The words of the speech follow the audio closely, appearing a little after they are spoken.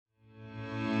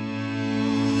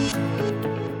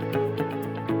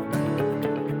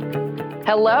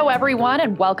Hello, everyone,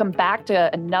 and welcome back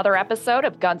to another episode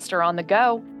of Gunster on the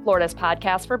Go, Florida's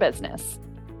podcast for business.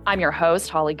 I'm your host,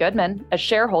 Holly Goodman, a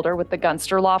shareholder with the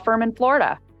Gunster Law Firm in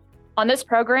Florida. On this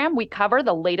program, we cover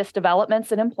the latest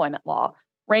developments in employment law,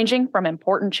 ranging from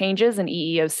important changes in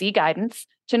EEOC guidance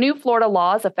to new Florida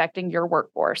laws affecting your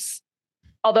workforce.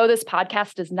 Although this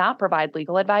podcast does not provide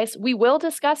legal advice, we will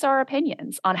discuss our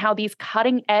opinions on how these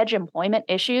cutting-edge employment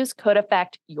issues could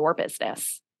affect your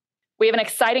business. We have an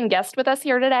exciting guest with us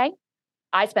here today.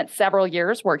 I spent several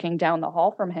years working down the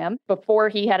hall from him before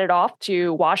he headed off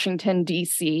to Washington,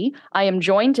 D.C. I am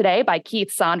joined today by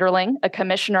Keith Sonderling, a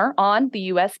commissioner on the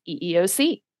U.S.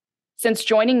 EEOC. Since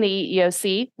joining the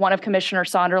EEOC, one of Commissioner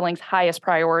Sonderling's highest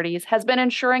priorities has been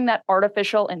ensuring that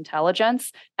artificial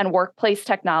intelligence and workplace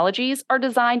technologies are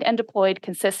designed and deployed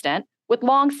consistent with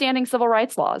long-standing civil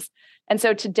rights laws. And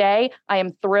so today, I am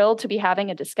thrilled to be having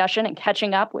a discussion and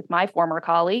catching up with my former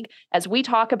colleague as we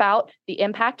talk about the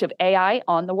impact of AI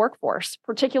on the workforce,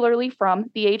 particularly from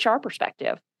the HR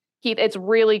perspective. Keith, it's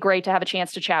really great to have a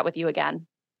chance to chat with you again.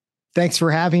 Thanks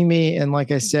for having me. And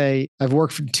like I say, I've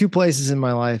worked for two places in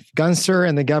my life, Gunster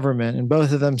and the government, and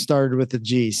both of them started with a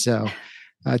G. So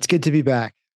it's good to be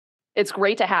back. It's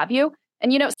great to have you.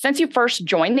 And, since you first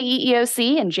joined the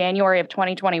EEOC in January of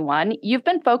 2021, you've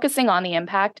been focusing on the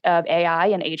impact of AI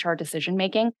and HR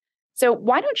decision-making. So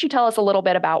why don't you tell us a little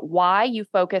bit about why you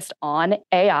focused on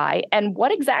AI and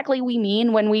what exactly we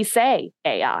mean when we say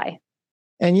AI?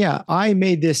 And yeah, I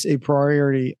made this a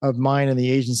priority of mine and the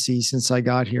agency since I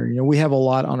got here. We have a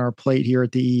lot on our plate here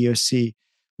at the EEOC.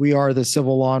 We are the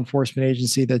civil law enforcement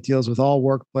agency that deals with all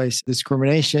workplace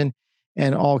discrimination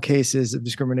and all cases of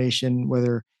discrimination,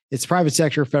 whether it's private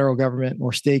sector, federal government,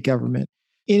 or state government.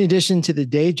 In addition to the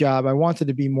day job, I wanted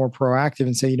to be more proactive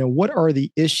and say, what are the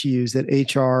issues that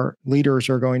HR leaders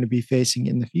are going to be facing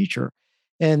in the future?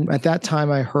 And at that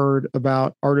time, I heard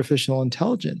about artificial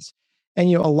intelligence.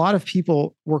 And, a lot of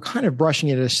people were kind of brushing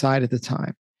it aside at the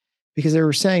time because they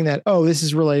were saying that, this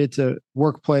is related to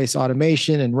workplace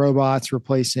automation and robots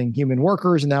replacing human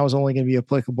workers. And that was only going to be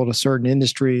applicable to certain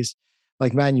industries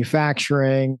like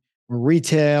manufacturing or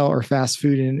retail or fast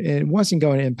food, and it wasn't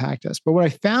going to impact us. But what I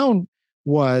found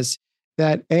was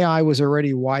that AI was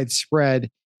already widespread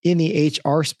in the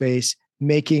HR space,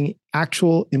 making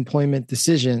actual employment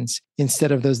decisions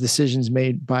instead of those decisions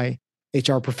made by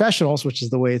HR professionals, which is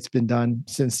the way it's been done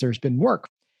since there's been work.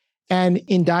 And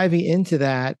in diving into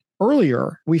that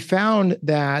earlier, we found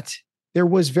that there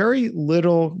was very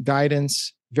little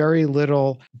guidance, very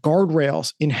little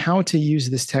guardrails in how to use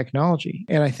this technology.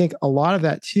 And I think a lot of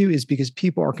that too is because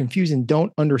people are confused and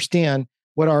don't understand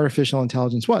what artificial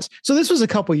intelligence was. So this was a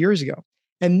couple of years ago.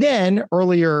 And then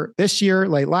earlier this year,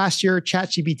 late last year,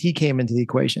 ChatGPT came into the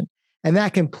equation. And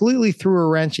that completely threw a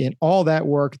wrench in all that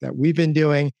work that we've been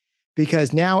doing,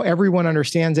 because now everyone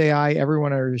understands AI,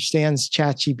 everyone understands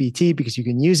ChatGPT because you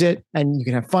can use it and you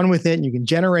can have fun with it and you can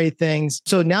generate things.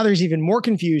 So now there's even more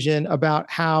confusion about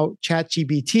how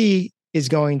ChatGPT is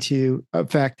going to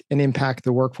affect and impact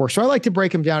the workforce. So I like to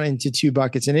break them down into two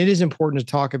buckets, and it is important to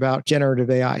talk about generative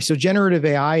AI. So generative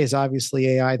AI is obviously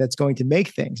AI that's going to make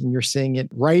things, and you're seeing it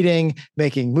writing,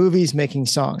 making movies, making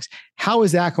songs. How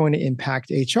is that going to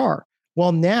impact HR?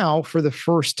 Well, now for the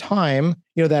first time,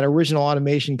 that original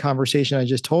automation conversation I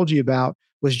just told you about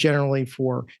was generally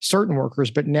for certain workers,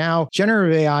 but now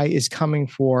generative AI is coming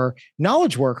for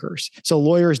knowledge workers. So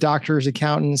lawyers, doctors,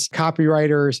 accountants,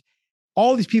 copywriters,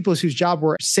 all these people whose job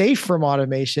were safe from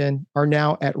automation are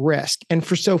now at risk. And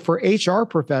for HR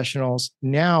professionals,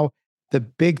 now the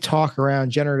big talk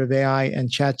around generative AI and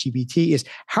ChatGPT is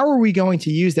how are we going to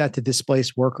use that to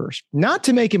displace workers? Not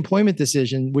to make employment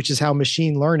decisions, which is how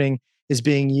machine learning is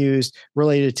being used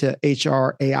related to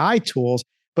HR AI tools.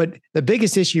 But the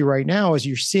biggest issue right now is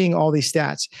you're seeing all these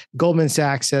stats. Goldman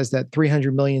Sachs says that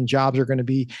 300 million jobs are going to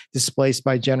be displaced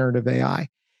by generative AI.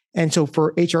 And so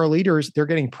for HR leaders, they're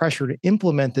getting pressure to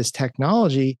implement this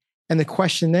technology. And the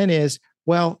question then is,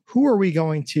 well, who are we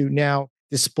going to now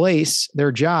displace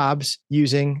their jobs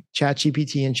using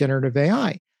ChatGPT and generative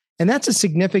AI? And that's a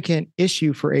significant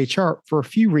issue for HR for a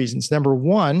few reasons. Number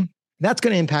one, that's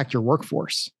going to impact your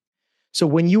workforce. So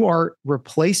when you are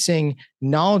replacing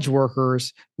knowledge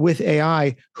workers with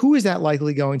AI, who is that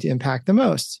likely going to impact the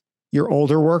most? Your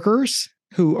older workers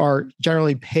who are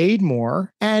generally paid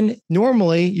more, and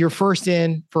normally your first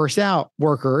in, first out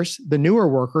workers, the newer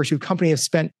workers who companies have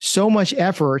spent so much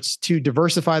efforts to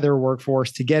diversify their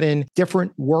workforce, to get in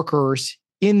different workers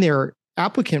in their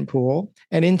applicant pool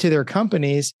and into their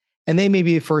companies. And they may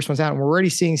be the first ones out. And we're already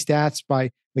seeing stats by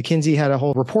McKinsey had a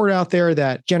whole report out there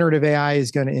that generative AI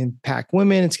is going to impact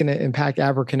women. It's going to impact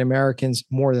African Americans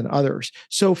more than others.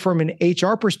 So from an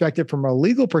HR perspective, from a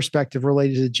legal perspective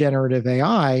related to generative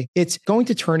AI, it's going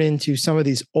to turn into some of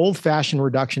these old-fashioned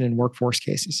reduction in workforce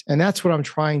cases. And that's what I'm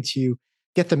trying to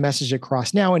get the message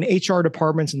across now. And HR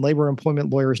departments and labor and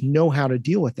employment lawyers know how to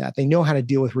deal with that. They know how to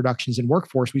deal with reductions in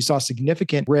workforce. We saw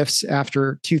significant rifts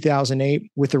after 2008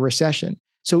 with the recession.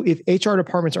 So if HR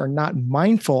departments are not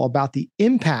mindful about the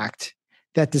impact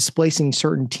that displacing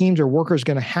certain teams or workers are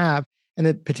going to have and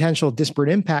the potential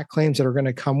disparate impact claims that are going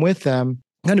to come with them,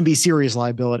 going to be serious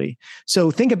liability.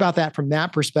 So think about that from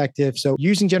that perspective. So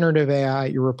using generative AI,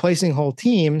 you're replacing whole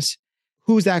teams.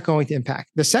 Who's that going to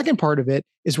impact? The second part of it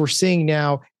is we're seeing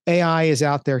now AI is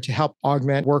out there to help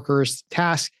augment workers'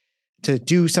 tasks, to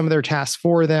do some of their tasks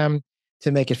for them,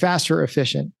 to make it faster,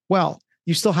 efficient. Well,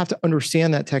 you still have to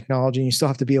understand that technology and you still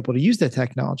have to be able to use that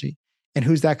technology. And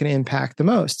who's that going to impact the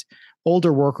most?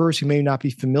 Older workers who may not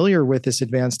be familiar with this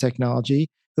advanced technology,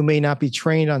 who may not be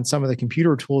trained on some of the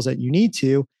computer tools that you need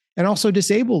to, and also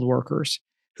disabled workers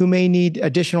who may need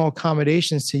additional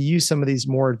accommodations to use some of these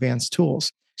more advanced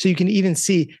tools. So you can even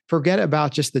see, forget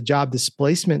about just the job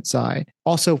displacement side,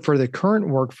 also for the current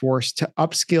workforce to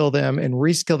upskill them and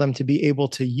reskill them to be able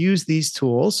to use these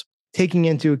tools, taking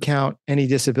into account any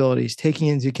disabilities, taking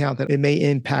into account that it may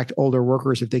impact older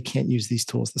workers if they can't use these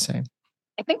tools the same.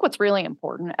 I think what's really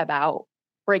important about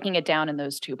breaking it down in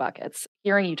those two buckets,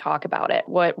 hearing you talk about it,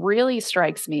 what really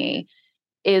strikes me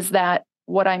is that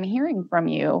what I'm hearing from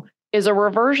you is a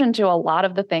reversion to a lot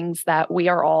of the things that we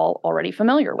are all already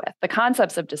familiar with. The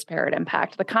concepts of disparate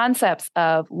impact, the concepts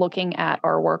of looking at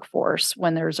our workforce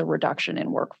when there's a reduction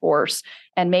in workforce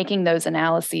and making those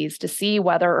analyses to see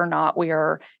whether or not we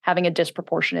are having a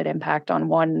disproportionate impact on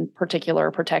one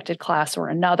particular protected class or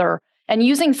another, and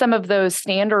using some of those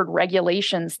standard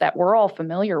regulations that we're all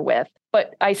familiar with.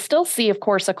 But I still see, of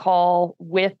course, a call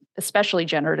with especially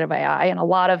generative AI and a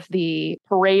lot of the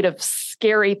parade of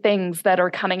scary things that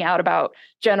are coming out about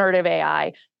generative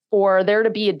AI for there to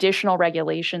be additional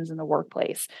regulations in the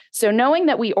workplace. So knowing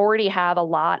that we already have a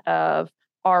lot of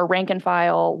our rank and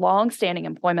file, longstanding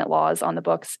employment laws on the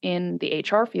books in the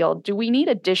HR field, do we need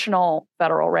additional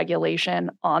federal regulation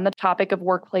on the topic of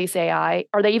workplace AI?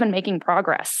 Are they even making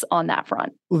progress on that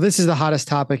front? Well, this is the hottest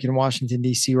topic in Washington,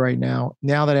 D.C. right now.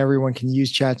 Now that everyone can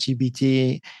use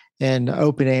ChatGPT and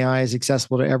OpenAI is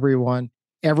accessible to everyone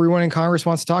in Congress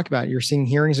wants to talk about it. You're seeing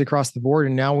hearings across the board,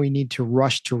 and now we need to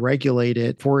rush to regulate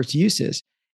it for its uses.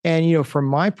 And, from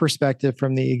my perspective,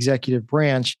 from the executive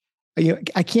branch,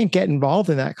 I can't get involved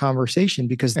in that conversation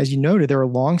because, as you noted, there are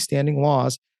longstanding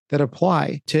laws that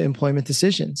apply to employment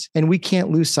decisions, and we can't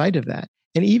lose sight of that.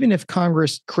 And even if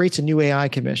Congress creates a new AI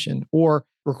commission or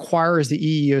requires the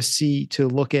EEOC to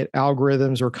look at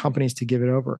algorithms or companies to give it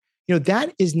over,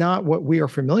 that is not what we are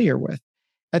familiar with.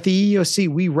 At the EEOC,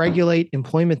 we regulate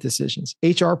employment decisions.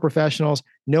 HR professionals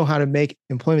know how to make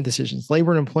employment decisions.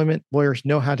 Labor and employment lawyers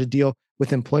know how to deal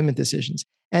with employment decisions.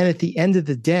 And at the end of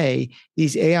the day,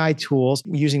 these AI tools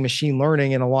using machine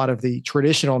learning and a lot of the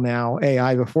traditional now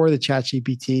AI before the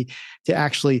ChatGPT to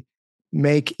actually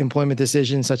make employment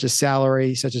decisions such as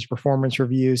salary, such as performance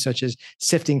reviews, such as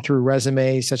sifting through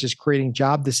resumes, such as creating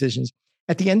job decisions.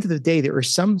 At the end of the day, there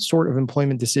is some sort of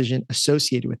employment decision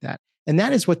associated with that. And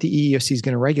that is what the EEOC is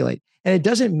going to regulate. And it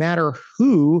doesn't matter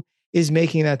who is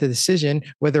making that decision,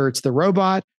 whether it's the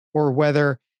robot or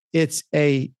whether it's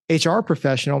a HR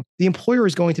professional, the employer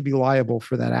is going to be liable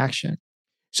for that action.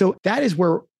 So that is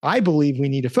where I believe we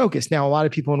need to focus. Now, a lot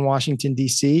of people in Washington,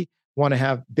 D.C. want to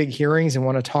have big hearings and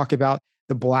want to talk about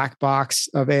the black box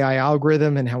of AI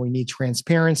algorithm and how we need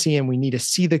transparency and we need to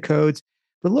see the codes.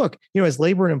 But look, as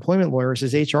labor and employment lawyers,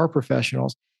 as HR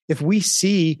professionals, if we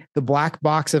see the black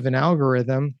box of an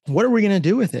algorithm, what are we going to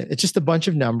do with it? It's just a bunch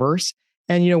of numbers.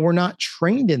 And, we're not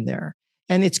trained in there.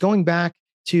 And it's going back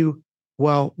to,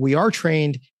 well, we are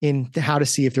trained in how to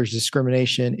see if there's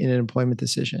discrimination in an employment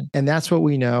decision. And that's what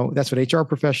we know. That's what HR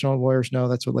professional lawyers know.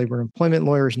 That's what labor and employment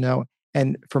lawyers know.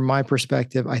 And from my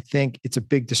perspective, I think it's a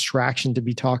big distraction to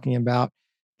be talking about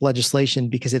legislation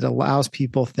because it allows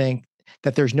people to think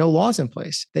that there's no laws in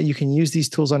place, that you can use these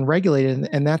tools unregulated.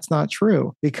 And that's not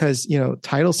true because,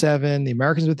 Title VII, the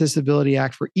Americans with Disability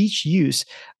Act, for each use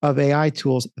of AI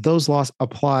tools, those laws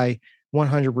apply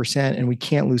 100%. And we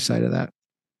can't lose sight of that.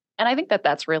 And I think that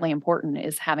that's really important,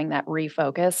 is having that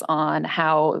refocus on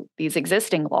how these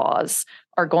existing laws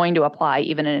are going to apply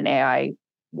even in an AI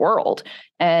world.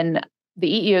 And the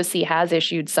EEOC has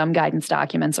issued some guidance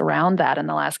documents around that in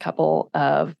the last couple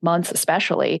of months,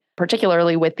 especially,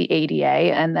 particularly with the ADA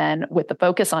and then with the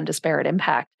focus on disparate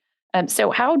impact.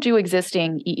 So how do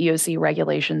existing EEOC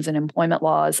regulations and employment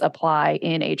laws apply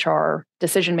in HR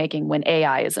decision-making when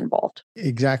AI is involved?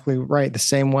 Exactly right. The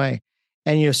same way.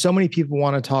 And, so many people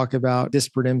want to talk about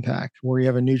disparate impact, where you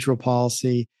have a neutral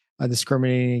policy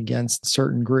discriminating against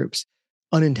certain groups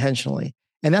unintentionally.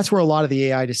 And that's where a lot of the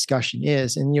AI discussion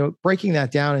is. And, breaking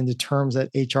that down into terms that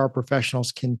HR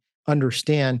professionals can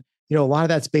understand, a lot of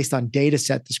that's based on data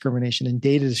set discrimination and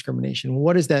data discrimination.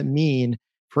 What does that mean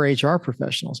for HR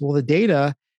professionals? Well, the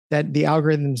data that the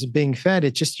algorithms are being fed,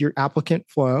 it's just your applicant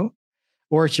flow,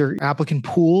 or it's your applicant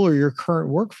pool or your current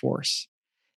workforce.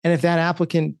 And if that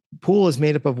applicant pool is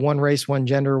made up of one race, one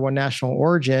gender, one national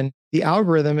origin, the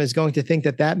algorithm is going to think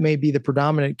that that may be the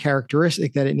predominant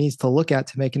characteristic that it needs to look at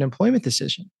to make an employment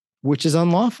decision, which is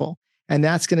unlawful. And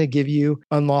that's going to give you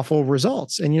unlawful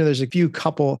results. And, there's a few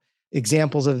couple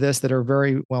examples of this that are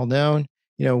very well known.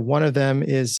 One of them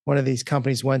is one of these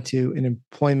companies went to an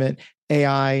employment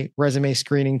AI resume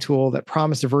screening tool that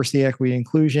promised diversity, equity, and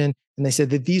inclusion. And they said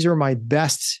that these are my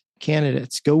best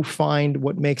candidates. Go find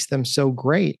what makes them so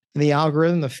great. And the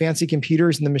algorithm, the fancy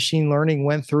computers, and the machine learning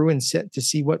went through and set to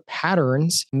see what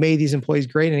patterns made these employees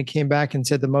great. And it came back and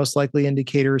said the most likely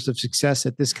indicators of success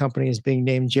at this company is being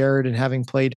named Jared and having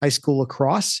played high school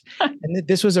lacrosse. And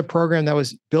this was a program that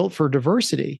was built for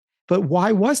diversity. But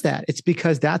why was that? It's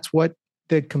because that's what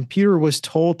the computer was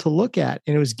told to look at.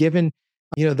 And it was given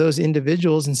those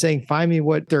individuals and saying, find me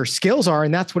what their skills are.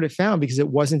 And that's what it found, because it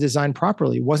wasn't designed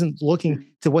properly. It wasn't looking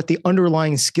to what the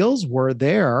underlying skills were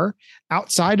there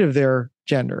outside of their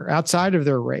gender, outside of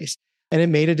their race. And it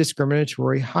made a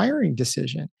discriminatory hiring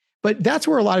decision. But that's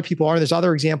where a lot of people are. There's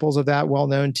other examples of that well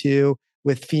known too,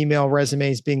 with female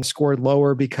resumes being scored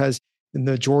lower because the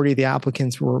majority of the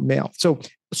applicants were male.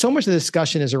 So much of the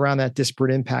discussion is around that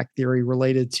disparate impact theory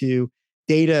related to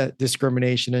data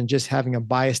discrimination and just having a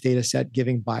biased data set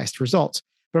giving biased results.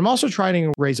 But I'm also trying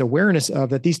to raise awareness of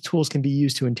that these tools can be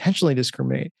used to intentionally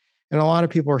discriminate. And a lot of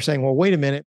people are saying, well, wait a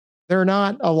minute, they're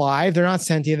not alive, they're not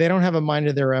sentient, they don't have a mind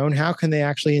of their own. How can they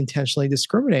actually intentionally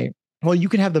discriminate? Well, you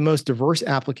can have the most diverse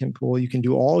applicant pool. You can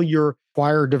do all your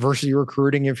required diversity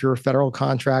recruiting if you're a federal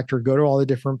contractor, go to all the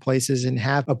different places and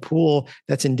have a pool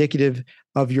that's indicative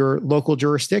of your local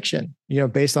jurisdiction,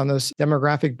 based on those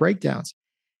demographic breakdowns.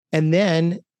 And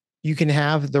then you can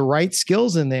have the right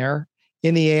skills in there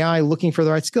in the AI looking for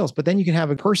the right skills. But then you can have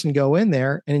a person go in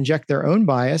there and inject their own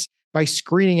bias by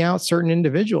screening out certain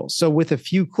individuals. So with a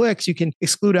few clicks, you can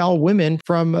exclude all women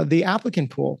from the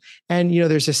applicant pool. And,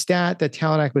 there's a stat that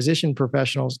talent acquisition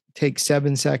professionals take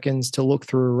 7 seconds to look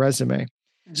through a resume.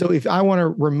 Mm-hmm. So if I want to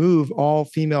remove all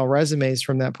female resumes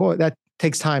from that pool, that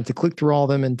takes time to click through all of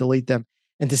them and delete them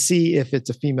and to see if it's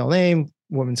a female name,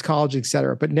 women's college, et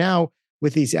cetera. But now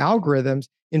with these algorithms,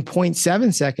 in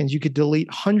 0.7 seconds, you could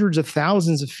delete hundreds of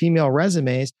thousands of female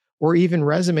resumes, or even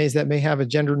resumes that may have a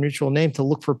gender neutral name, to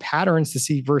look for patterns to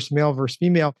see versus male versus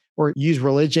female, or use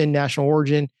religion, national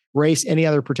origin, race, any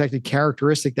other protected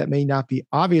characteristic that may not be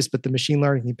obvious, but the machine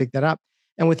learning can pick that up.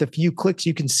 And with a few clicks,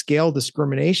 you can scale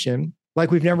discrimination like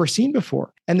we've never seen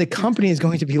before. And the company is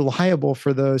going to be liable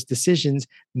for those decisions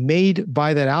made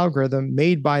by that algorithm,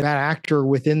 made by that actor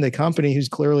within the company who's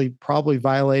clearly probably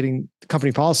violating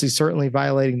company policy, certainly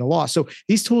violating the law. So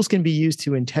these tools can be used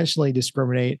to intentionally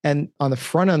discriminate. And on the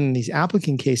front end, in these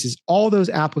applicant cases, all those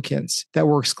applicants that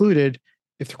were excluded,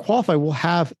 if they're qualified, will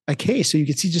have a case. So you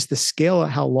can see just the scale of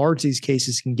how large these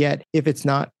cases can get if it's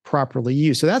not properly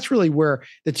used. So that's really where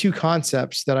the two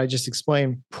concepts that I just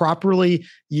explained, properly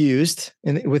used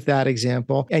with that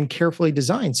example and carefully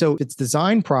designed. So if it's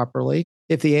designed properly,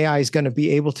 if the AI is going to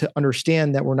be able to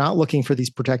understand that we're not looking for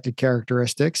these protected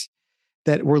characteristics,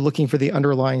 that we're looking for the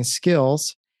underlying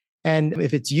skills. And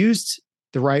if it's used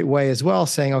the right way as well,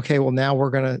 saying, okay, well, now we're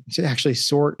going to actually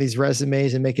sort these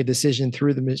resumes and make a decision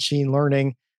through the machine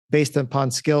learning based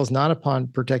upon skills, not upon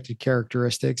protected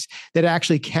characteristics, that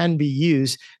actually can be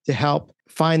used to help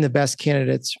find the best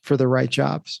candidates for the right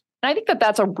jobs. I think that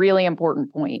that's a really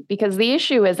important point, because the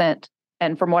issue isn't,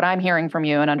 and from what I'm hearing from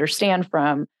you and understand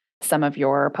from some of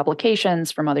your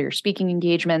publications, from other speaking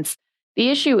engagements, the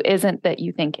issue isn't that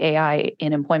you think AI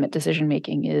in employment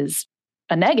decision-making is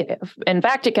a negative. In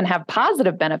fact, it can have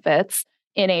positive benefits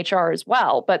in HR as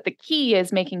well. But the key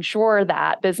is making sure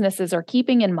that businesses are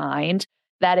keeping in mind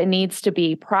that it needs to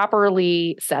be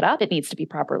properly set up, it needs to be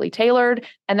properly tailored,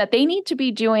 and that they need to be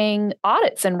doing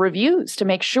audits and reviews to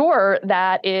make sure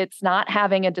that it's not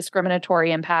having a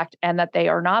discriminatory impact and that they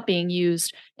are not being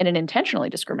used in an intentionally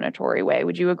discriminatory way.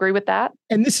 Would you agree with that?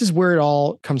 And this is where it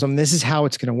all comes from. This is how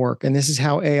it's going to work. And this is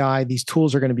how AI, these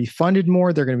tools are going to be funded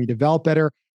more, they're going to be developed better,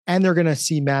 and they're going to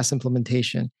see mass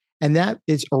implementation. And that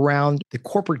is around the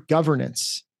corporate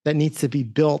governance that needs to be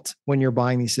built when you're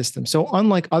buying these systems. So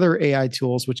unlike other AI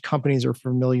tools, which companies are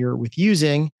familiar with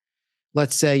using,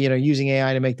 let's say, using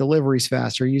AI to make deliveries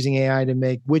faster, using AI to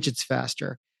make widgets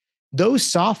faster, those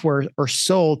software are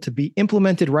sold to be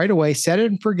implemented right away, set it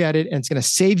and forget it, and it's going to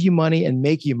save you money and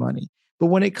make you money. But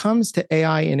when it comes to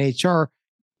AI and HR,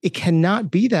 it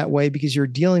cannot be that way because you're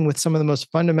dealing with some of the most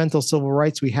fundamental civil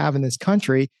rights we have in this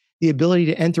country, the ability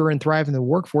to enter and thrive in the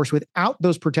workforce without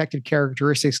those protected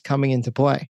characteristics coming into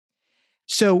play.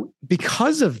 So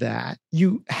because of that,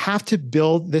 you have to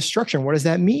build this structure. And what does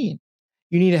that mean?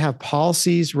 You need to have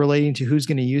policies relating to who's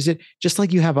going to use it, just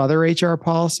like you have other HR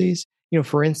policies.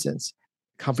 For instance,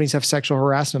 companies have sexual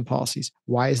harassment policies.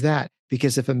 Why is that?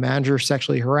 Because if a manager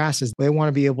sexually harasses, they want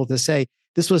to be able to say,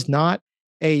 this was not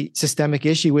a systemic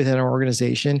issue within our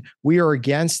organization. We are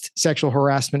against sexual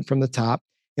harassment from the top.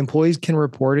 Employees can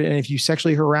report it. And if you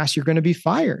sexually harass, you're going to be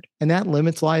fired. And that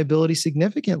limits liability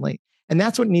significantly. And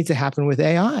that's what needs to happen with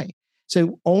AI.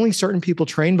 So only certain people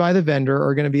trained by the vendor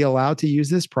are going to be allowed to use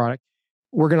this product.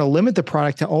 We're going to limit the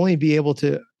product to only be able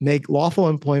to make lawful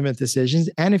employment decisions.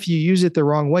 And if you use it the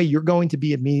wrong way, you're going to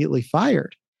be immediately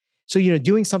fired. So,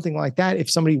 doing something like that, if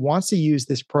somebody wants to use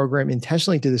this program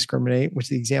intentionally to discriminate, which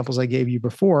the examples I gave you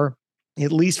before,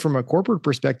 at least from a corporate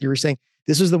perspective, you're saying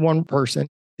this was the one person,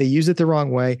 they used it the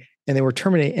wrong way and they were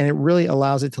terminated, and it really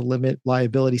allows it to limit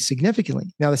liability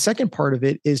significantly. Now, the second part of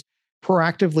it is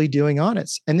proactively doing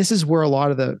audits. And this is where a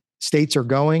lot of the states are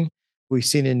going. We've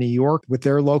seen in New York with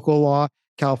their local law,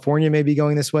 California may be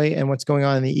going this way, and what's going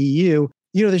on in the EU.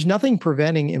 There's nothing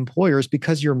preventing employers,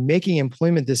 because you're making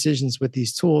employment decisions with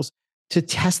these tools, to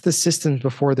test the systems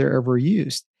before they're ever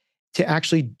used, to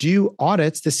actually do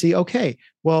audits to see, okay,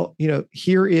 well,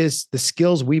 here is the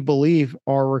skills we believe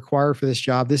are required for this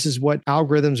job. This is what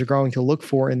algorithms are going to look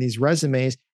for in these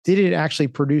resumes. Did it actually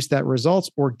produce that results,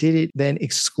 or did it then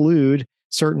exclude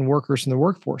certain workers from the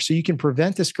workforce? So you can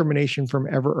prevent discrimination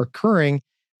from ever occurring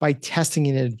by testing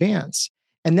in advance.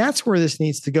 And that's where this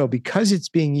needs to go, because it's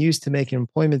being used to make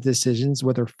employment decisions,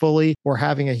 whether fully or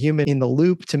having a human in the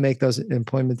loop to make those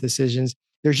employment decisions.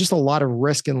 There's just a lot of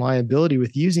risk and liability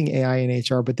with using AI in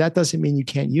HR, but that doesn't mean you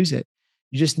can't use it.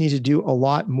 You just need to do a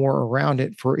lot more around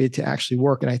it for it to actually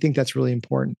work. And I think that's really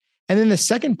important. And then the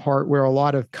second part, where a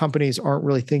lot of companies aren't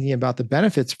really thinking about the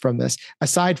benefits from this,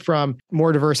 aside from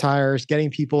more diverse hires,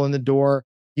 getting people in the door,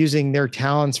 using their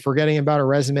talents, forgetting about a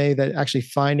resume, that actually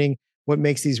finding what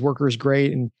makes these workers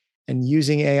great and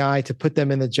using AI to put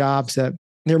them in the jobs that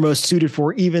they're most suited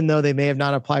for, even though they may have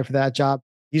not applied for that job,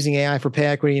 using AI for pay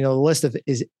equity. The list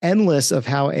is endless of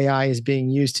how AI is being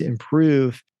used to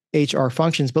improve HR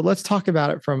functions. But let's talk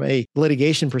about it from a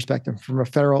litigation perspective, from a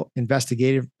federal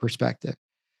investigative perspective.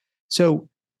 So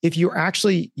if you're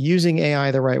actually using AI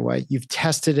the right way, you've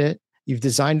tested it, you've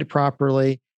designed it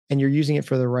properly, and you're using it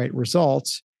for the right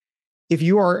results, if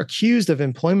you are accused of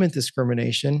employment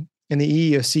discrimination and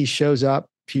the EEOC shows up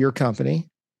to your company,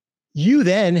 you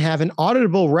then have an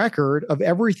auditable record of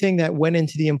everything that went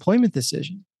into the employment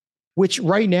decision, which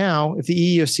right now, if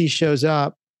the EEOC shows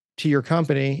up to your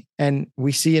company and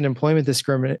we see an employment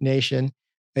discrimination,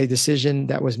 a decision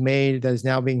that was made that is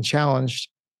now being challenged,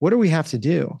 what do we have to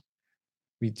do?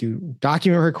 We do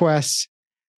document requests,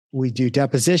 we do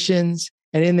depositions,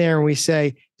 and in there we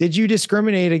say, did you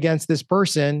discriminate against this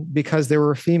person because they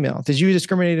were a female? Did you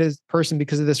discriminate against this person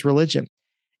because of this religion?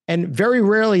 And very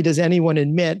rarely does anyone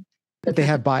admit that they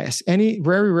have bias.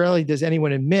 Very rarely does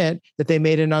anyone admit that they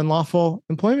made an unlawful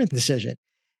employment decision.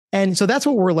 And so that's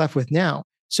what we're left with now.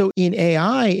 So in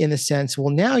AI, in a sense, well,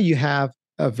 now you have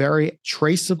a very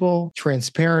traceable,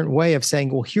 transparent way of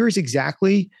saying, well, here's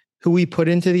exactly who we put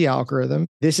into the algorithm.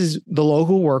 This is the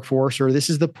local workforce, or this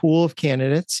is the pool of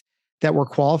candidates that were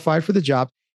qualified for the job.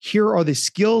 Here are the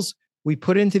skills we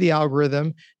put into the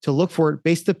algorithm to look for it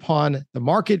based upon the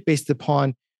market, based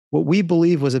upon what we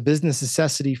believe was a business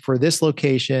necessity for this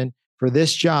location, for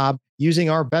this job, using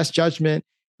our best judgment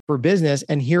for business.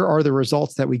 And here are the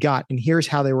results that we got. And here's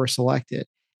how they were selected.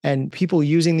 And people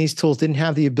using these tools didn't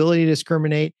have the ability to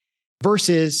discriminate,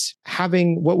 versus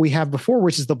having what we have before,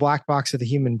 which is the black box of the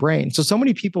human brain. So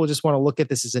many people just want to look at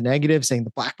this as a negative, saying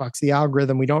the black box, the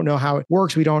algorithm, we don't know how it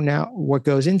works. We don't know what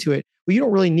goes into it. Well, you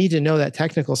don't really need to know that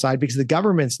technical side, because the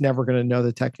government's never going to know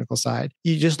the technical side.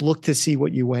 You just look to see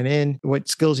what you went in, what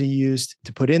skills you used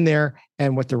to put in there,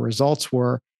 and what the results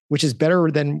were, which is better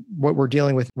than what we're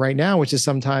dealing with right now, which is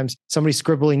sometimes somebody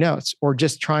scribbling notes or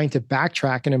just trying to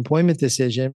backtrack an employment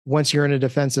decision once you're in a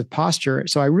defensive posture.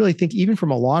 So I really think, even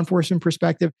from a law enforcement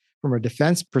perspective, from a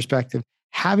defense perspective,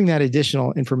 having that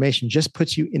additional information just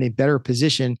puts you in a better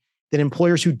position than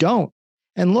employers who don't.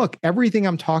 And look, everything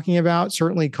I'm talking about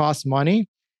certainly costs money,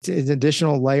 It's an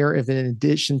additional layer. If in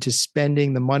addition to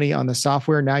spending the money on the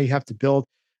software, now you have to build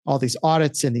all these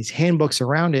audits and these handbooks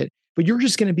around it. But you're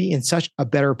just going to be in such a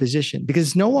better position because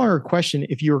it's no longer a question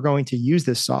if you are going to use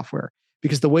this software,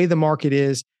 because the way the market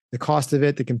is, the cost of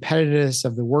it, the competitiveness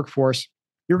of the workforce,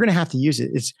 you're going to have to use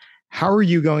it. It's how are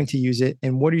you going to use it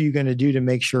and what are you going to do to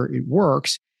make sure it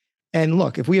works? And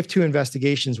look, if we have two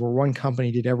investigations where one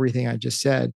company did everything I just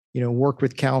said, worked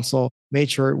with counsel,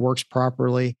 made sure it works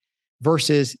properly,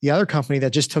 versus the other company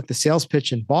that just took the sales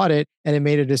pitch and bought it and it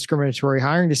made a discriminatory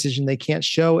hiring decision, they can't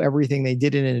show everything they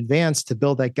did in advance to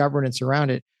build that governance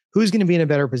around it. Who's going to be in a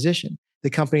better position?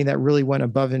 The company that really went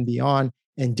above and beyond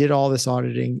and did all this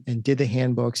auditing and did the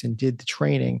handbooks and did the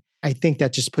training. I think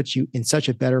that just puts you in such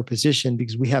a better position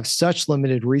because we have such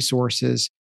limited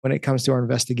resources when it comes to our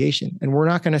investigation. And we're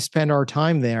not going to spend our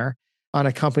time there on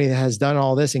a company that has done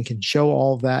all this and can show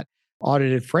all of that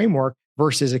audited framework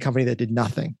versus a company that did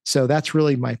nothing. So that's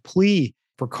really my plea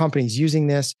for companies using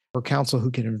this, for counsel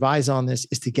who can advise on this,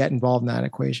 is to get involved in that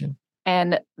equation.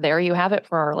 And there you have it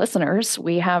for our listeners.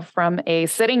 We have from a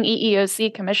sitting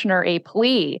EEOC commissioner a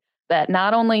plea that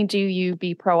not only do you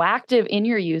be proactive in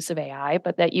your use of AI,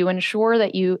 but that you ensure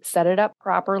that you set it up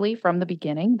properly from the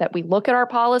beginning, that we look at our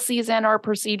policies and our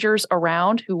procedures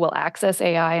around who will access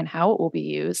AI and how it will be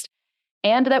used,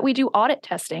 and that we do audit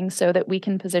testing so that we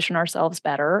can position ourselves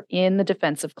better in the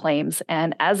defense of claims.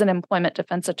 And as an employment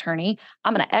defense attorney,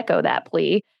 I'm going to echo that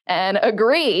plea and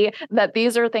agree that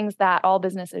these are things that all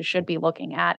businesses should be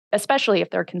looking at, especially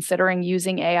if they're considering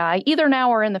using AI either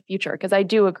now or in the future. Because I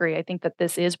do agree. I think that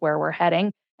this is where we're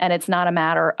heading, and it's not a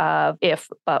matter of if,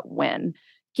 but when.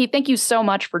 Keith, thank you so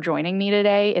much for joining me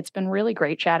today. It's been really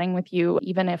great chatting with you,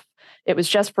 even if it was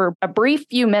just for a brief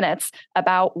few minutes,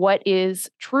 about what is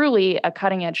truly a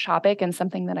cutting edge topic and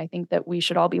something that I think that we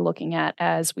should all be looking at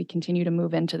as we continue to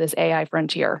move into this AI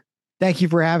frontier. Thank you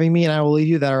for having me. And I will leave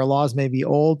you that our laws may be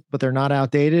old, but they're not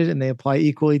outdated, and they apply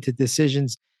equally to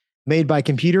decisions made by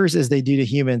computers as they do to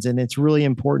humans. And it's really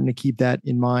important to keep that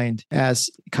in mind as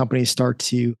companies start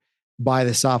to buy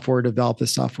the software, develop the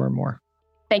software more.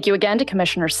 Thank you again to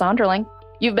Commissioner Sonderling.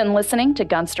 You've been listening to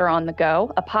Gunster on the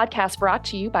Go, a podcast brought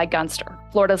to you by Gunster,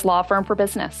 Florida's law firm for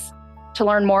business. To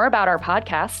learn more about our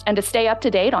podcast and to stay up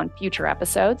to date on future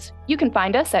episodes, you can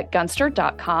find us at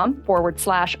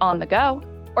gunster.com/on-the-go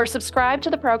or subscribe to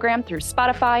the program through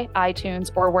Spotify, iTunes,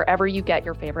 or wherever you get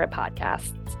your favorite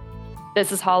podcasts.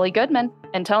 This is Holly Goodman.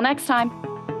 Until next time.